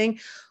everything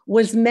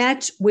was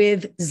met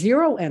with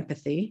zero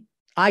empathy,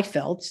 I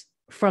felt,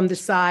 from the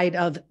side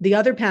of the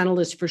other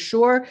panelists for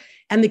sure,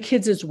 and the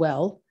kids as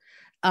well.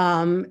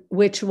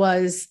 Which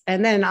was,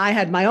 and then I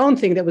had my own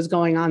thing that was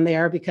going on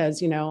there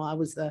because, I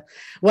was the,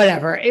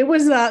 whatever. It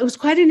was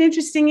quite an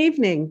interesting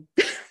evening.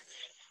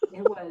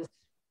 It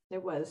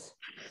was.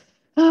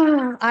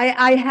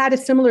 I had a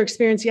similar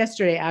experience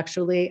yesterday,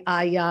 actually.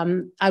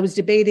 I was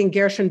debating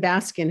Gershon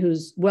Baskin,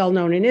 who's well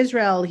known in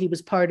Israel. He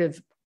was part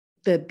of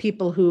the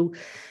people who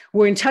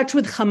were in touch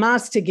with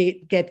Hamas to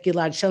get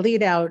Gilad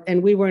Shalit out.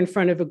 And we were in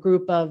front of a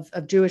group of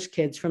Jewish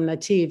kids from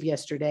Nativ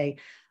yesterday.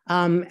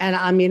 And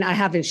I mean, I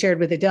haven't shared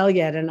with Adele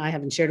yet, and I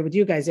haven't shared it with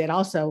you guys yet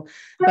also.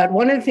 But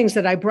one of the things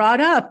that I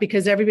brought up,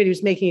 because everybody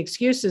was making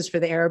excuses for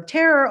the Arab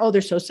terror,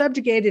 they're so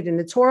subjugated and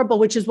it's horrible,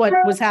 which is what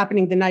was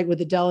happening the night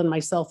with Adele and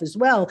myself as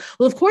well.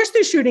 Well, of course,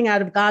 they're shooting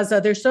out of Gaza.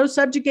 They're so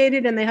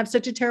subjugated and they have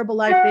such a terrible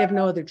life. They have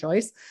no other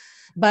choice.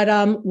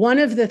 But one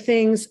of the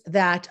things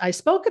that I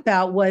spoke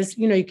about was,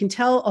 you can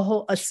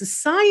tell a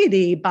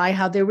society by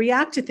how they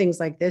react to things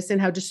like this and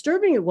how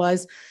disturbing it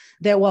was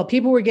that while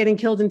people were getting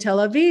killed in Tel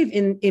Aviv,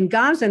 in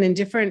Gaza and in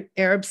different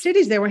Arab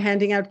cities, they were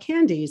handing out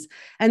candies.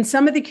 And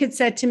some of the kids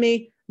said to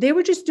me, they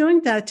were just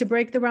doing that to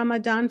break the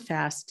Ramadan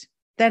fast.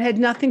 That had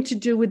nothing to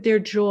do with their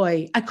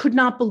joy. I could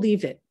not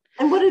believe it.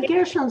 And what did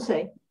Gershon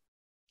say?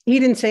 He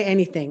didn't say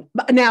anything.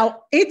 But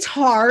now, it's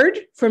hard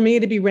for me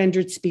to be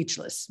rendered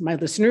speechless. My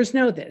listeners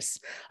know this.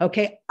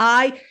 Okay.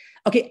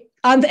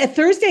 On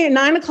Thursday at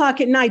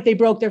 9:00 at night, they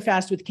broke their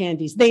fast with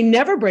candies. They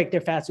never break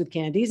their fast with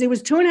candies. It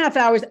was 2.5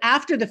 hours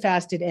after the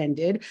fast had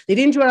ended. They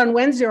didn't do it on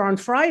Wednesday or on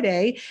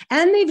Friday.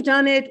 And they've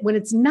done it when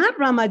it's not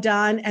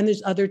Ramadan and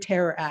there's other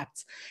terror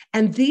acts.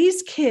 And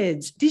these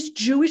kids, these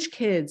Jewish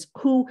kids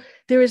who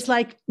there is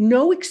like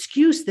no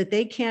excuse that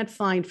they can't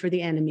find for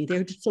the enemy.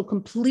 They're just so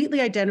completely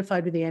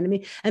identified with the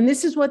enemy. And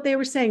this is what they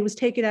were saying. It was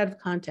taken out of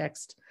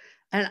context.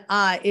 And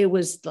it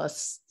was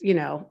just,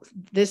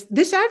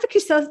 this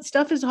advocacy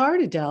stuff is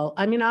hard, Adele.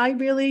 I mean, I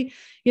really,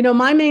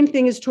 my main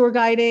thing is tour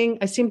guiding.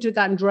 I seem to have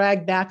gotten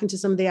dragged back into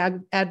some of the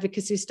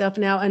advocacy stuff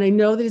now. And I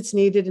know that it's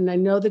needed and I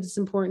know that it's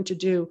important to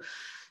do.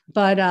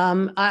 But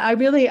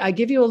I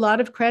give you a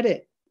lot of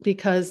credit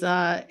because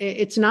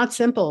it's not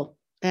simple.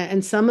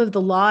 And some of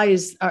the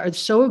lies are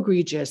so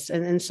egregious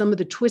and some of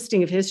the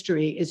twisting of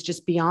history is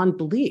just beyond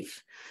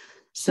belief.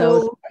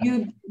 So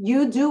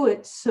you do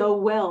it so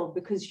well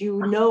because you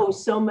know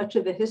so much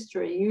of the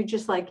history. You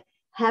just like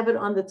have it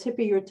on the tip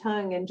of your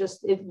tongue and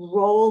just it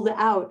rolled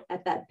out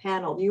at that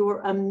panel. You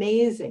were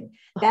amazing.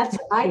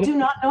 I do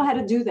not know how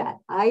to do that.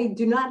 I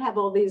do not have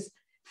all these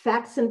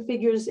facts and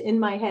figures in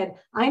my head.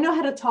 I know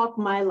how to talk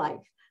my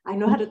life. I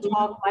know how to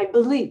talk my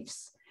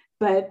beliefs.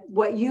 But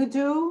what you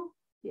do,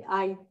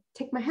 I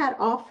take my hat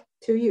off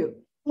to you.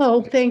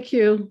 Oh, thank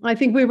you. I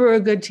think we were a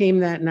good team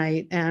that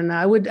night, and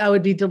I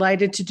would be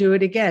delighted to do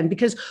it again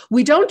because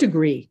we don't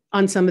agree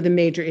on some of the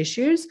major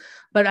issues,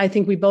 but I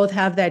think we both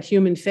have that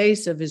human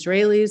face of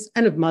Israelis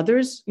and of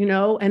mothers,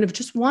 and of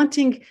just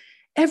wanting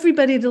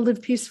everybody to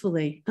live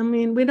peacefully. I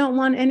mean, we don't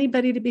want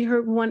anybody to be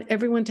hurt. We want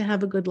everyone to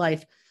have a good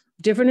life.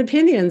 Different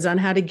opinions on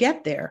how to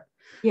get there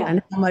and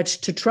how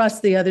much to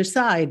trust the other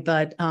side,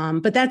 but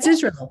that's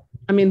Israel.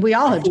 I mean, we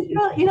all have.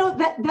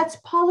 That's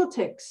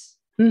politics.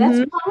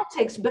 That's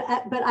politics, but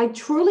I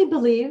truly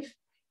believe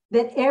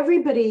that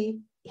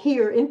everybody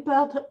here in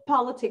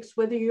politics,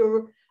 whether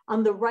you're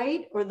on the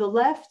right or the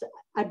left,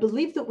 I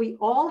believe that we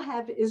all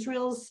have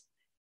Israel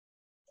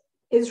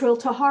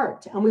to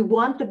heart, and we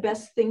want the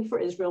best thing for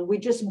Israel. We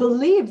just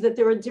believe that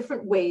there are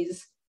different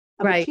ways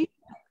of achieving it.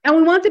 And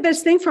we want the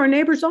best thing for our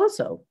neighbors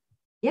also.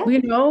 Yeah.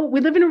 We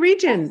live in a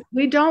region. Yes.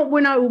 We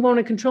want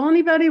to control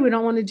anybody. We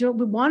don't want to do it.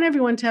 We want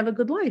everyone to have a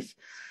good life.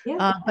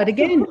 Yeah, but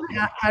again,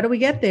 how do we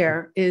get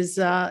there is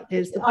the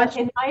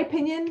question. In my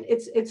opinion,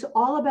 it's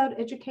all about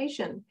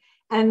education.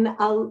 And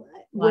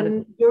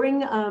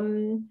during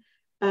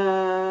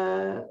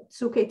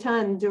Tzuk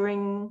Eitan,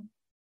 during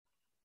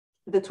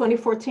the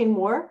 2014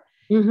 war,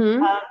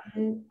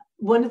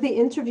 one of the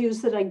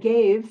interviews that I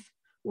gave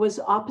was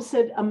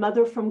opposite a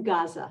mother from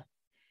Gaza.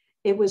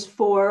 It was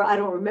for, I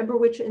don't remember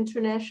which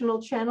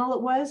international channel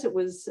it was. It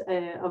was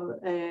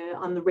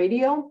on the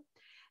radio.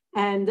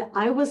 And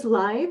I was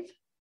live.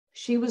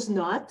 She was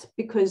not,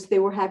 because they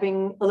were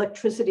having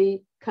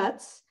electricity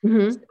cuts.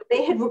 So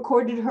they had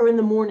recorded her in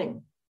the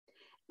morning.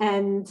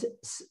 And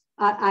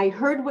I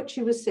heard what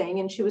she was saying.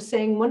 And she was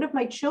saying, one of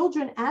my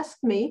children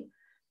asked me,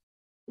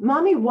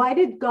 Mommy, why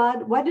did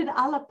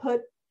Allah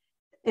put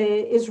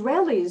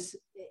Israelis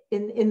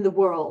in the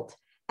world?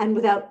 And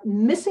without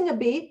missing a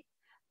beat,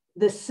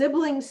 the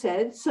sibling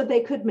said, so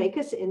they could make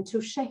us into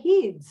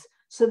shaheeds,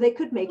 so they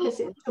could make us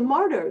into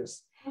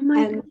martyrs.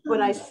 And what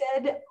I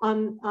said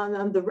on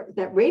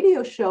that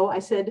radio show, I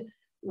said,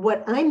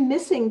 what I'm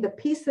missing, the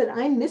piece that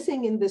I'm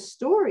missing in this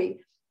story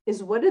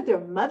is, what did their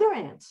mother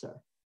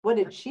answer? What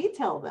did she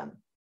tell them?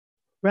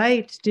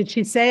 Right. Did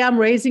she say, I'm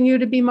raising you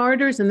to be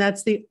martyrs and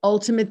that's the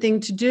ultimate thing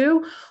to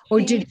do? Or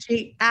did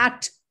she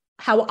act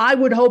how I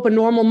would hope a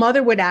normal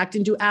mother would act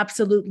and do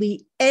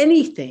absolutely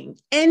anything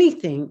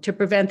to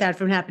prevent that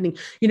from happening?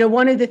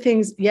 One of the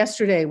things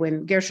yesterday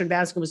when Gershon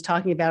Baskin was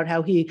talking about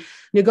how he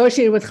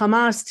negotiated with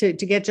Hamas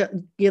to get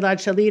Gilad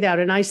Shalit out,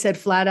 and I said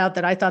flat out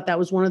that I thought that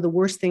was one of the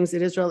worst things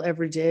that Israel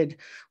ever did,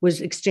 was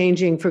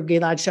exchanging for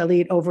Gilad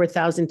Shalit over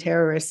 1,000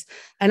 terrorists.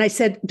 And I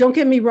said, don't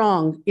get me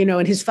wrong,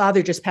 and his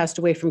father just passed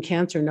away from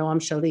cancer, Noam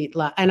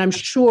Shalit, and I'm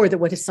sure that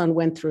what his son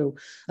went through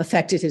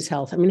affected his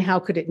health. I mean, how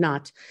could it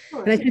not?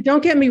 Sure. And I said,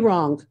 don't get me wrong.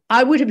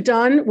 I would have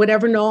done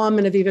whatever Noam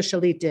and Aviva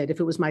Shalit did if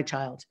it was my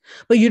child.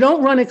 But you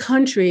don't run a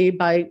country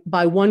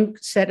by one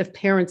set of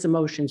parents'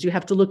 emotions. You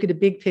have to look at a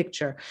big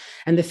picture.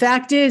 And the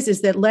fact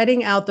is that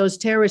letting out those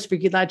terrorists for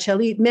Gilad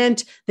Shalit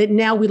meant that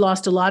now we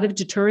lost a lot of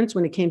deterrence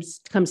when it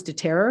comes to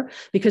terror.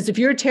 Because if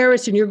you're a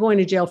terrorist and you're going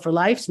to jail for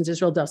life, since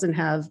Israel doesn't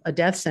have a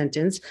death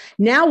sentence,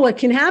 now what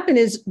can happen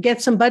is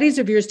get some buddies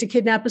of yours to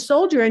kidnap a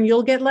soldier and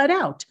you'll get let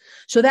out.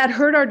 So that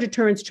hurt our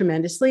deterrence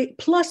tremendously.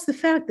 Plus the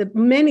fact that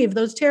many of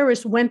those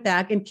terrorists went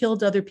back and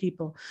killed other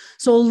people.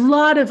 So a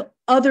lot of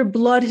other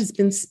blood has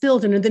been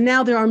spilled. And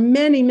now there are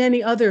many,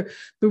 many other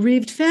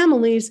bereaved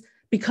families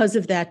because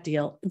of that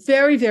deal.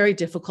 Very, very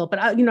difficult. But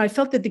I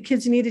felt that the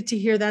kids needed to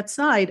hear that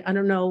side. I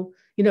don't know,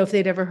 if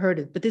they'd ever heard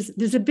it. But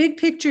there's a big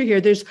picture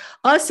here. There's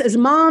us as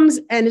moms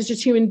and as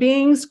just human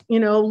beings,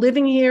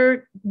 living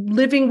here,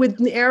 living with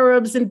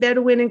Arabs and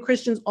Bedouin and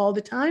Christians all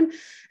the time.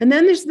 And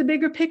then there's the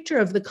bigger picture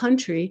of the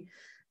country.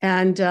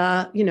 And,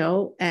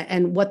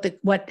 and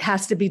what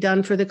has to be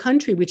done for the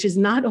country, which is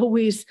not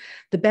always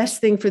the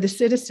best thing for the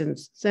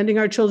citizens. Sending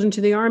our children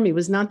to the army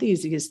was not the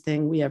easiest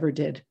thing we ever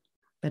did,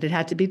 but it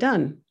had to be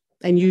done.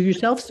 And you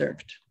yourself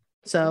served.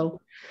 So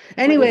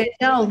anyway,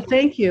 Adele,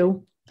 thank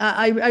you.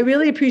 I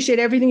really appreciate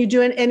everything you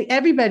do. And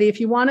everybody,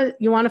 if you want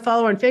to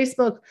follow her on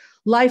Facebook,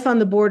 Life on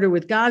the Border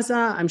with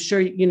Gaza, I'm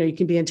sure, you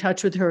can be in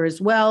touch with her as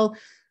well.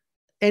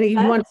 And you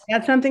want to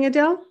add something,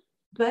 Adele?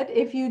 But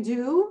if you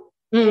do,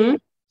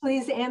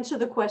 please answer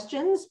the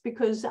questions,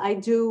 because I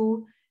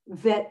do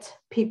vet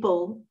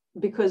people,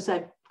 because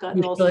I've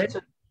gotten all sorts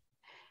of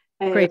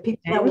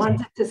people that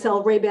wanted to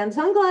sell Ray-Ban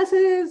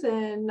sunglasses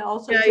and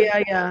also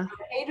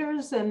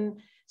haters.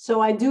 And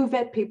so I do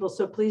vet people.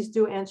 So please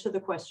do answer the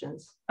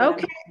questions.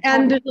 Okay.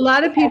 And there's a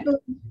lot of people.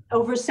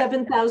 Over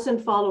 7,000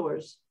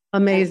 followers.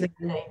 Amazing.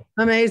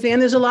 Amazing.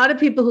 And there's a lot of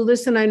people who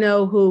listen, I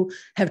know, who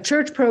have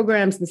church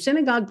programs and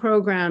synagogue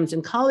programs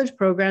and college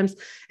programs.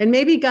 And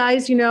maybe,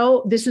 guys,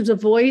 this is a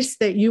voice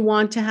that you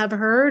want to have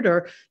heard,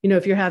 or,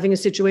 if you're having a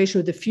situation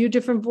with a few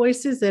different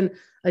voices, then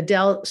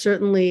Adele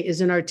certainly is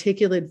an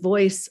articulate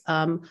voice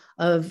of,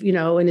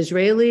 an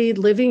Israeli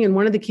living in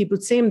one of the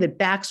kibbutzim that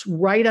backs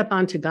right up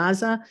onto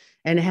Gaza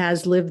and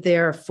has lived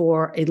there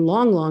for a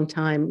long, long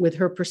time with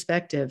her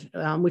perspective,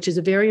 which is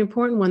a very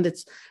important one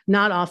that's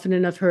not often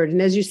enough heard.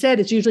 And as you said,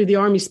 it's usually the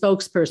army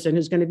spokesperson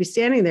who's going to be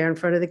standing there in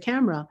front of the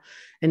camera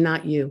and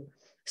not you.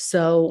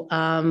 So,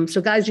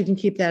 guys, you can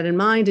keep that in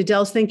mind.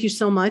 Adele, thank you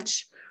so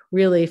much,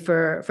 really,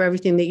 for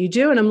everything that you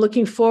do. And I'm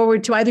looking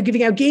forward to either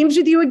giving out games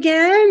with you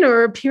again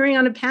or appearing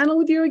on a panel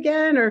with you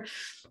again, or,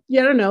 I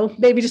don't know,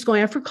 maybe just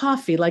going out for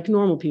coffee like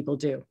normal people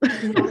do.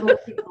 Normal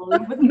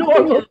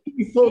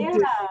people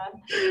do.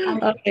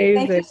 Amazing.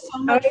 Thank you so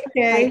much.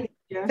 Okay.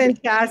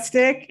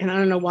 Fantastic. And I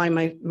don't know why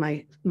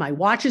my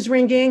watch is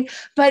ringing.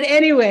 But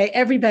anyway,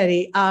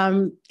 everybody,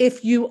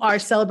 if you are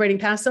celebrating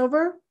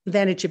Passover,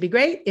 then it should be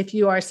great. If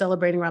you are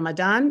celebrating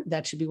Ramadan,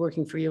 that should be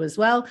working for you as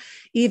well.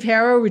 Eve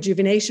Harrow,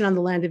 Rejuvenation on the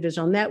Land of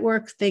Israel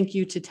Network. Thank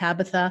you to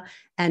Tabitha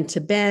and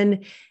to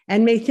Ben.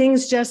 And may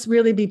things just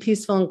really be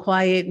peaceful and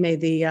quiet. May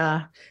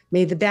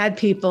the bad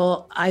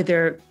people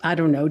either,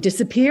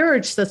 disappear or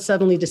just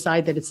suddenly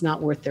decide that it's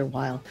not worth their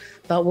while.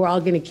 But we're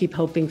all going to keep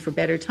hoping for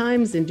better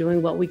times and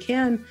doing what we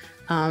can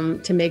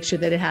to make sure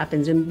that it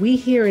happens. And we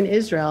here in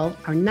Israel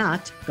are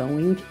not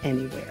going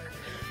anywhere.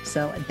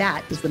 So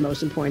that is the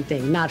most important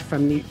thing, not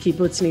from the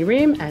Kibbutz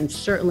Nirim and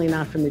certainly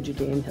not from the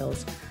Judean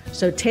hills.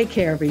 So take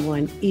care,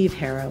 everyone. Eve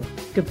Harrow,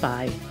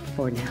 goodbye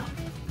for now.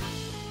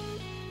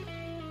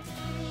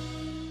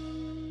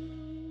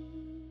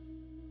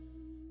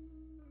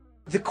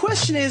 The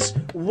question is,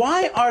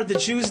 why are the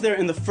Jews there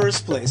in the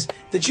first place?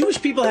 The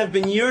Jewish people have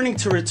been yearning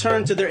to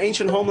return to their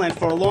ancient homeland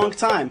for a long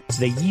time.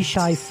 The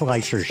Yishai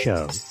Fleischer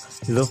Show,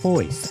 the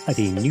voice of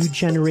a new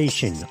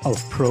generation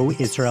of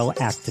pro-Israel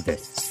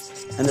activists.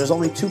 And there's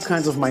only two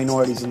kinds of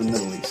minorities in the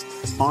Middle East,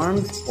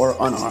 armed or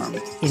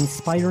unarmed.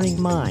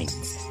 Inspiring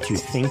minds to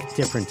think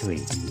differently.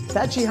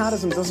 That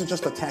jihadism doesn't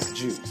just attack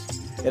Jews.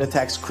 It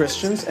attacks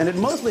Christians, and it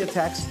mostly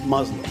attacks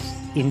Muslims.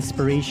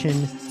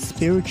 Inspiration,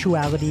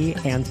 spirituality,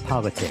 and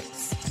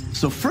politics.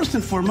 So first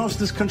and foremost,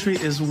 this country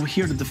is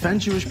here to defend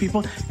Jewish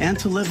people and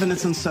to live in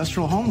its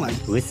ancestral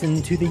homeland.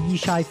 Listen to the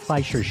Yishai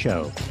Fleischer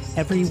Show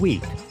every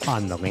week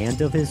on the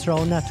Land of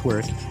Israel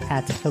Network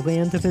at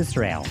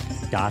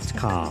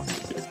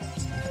thelandofisrael.com.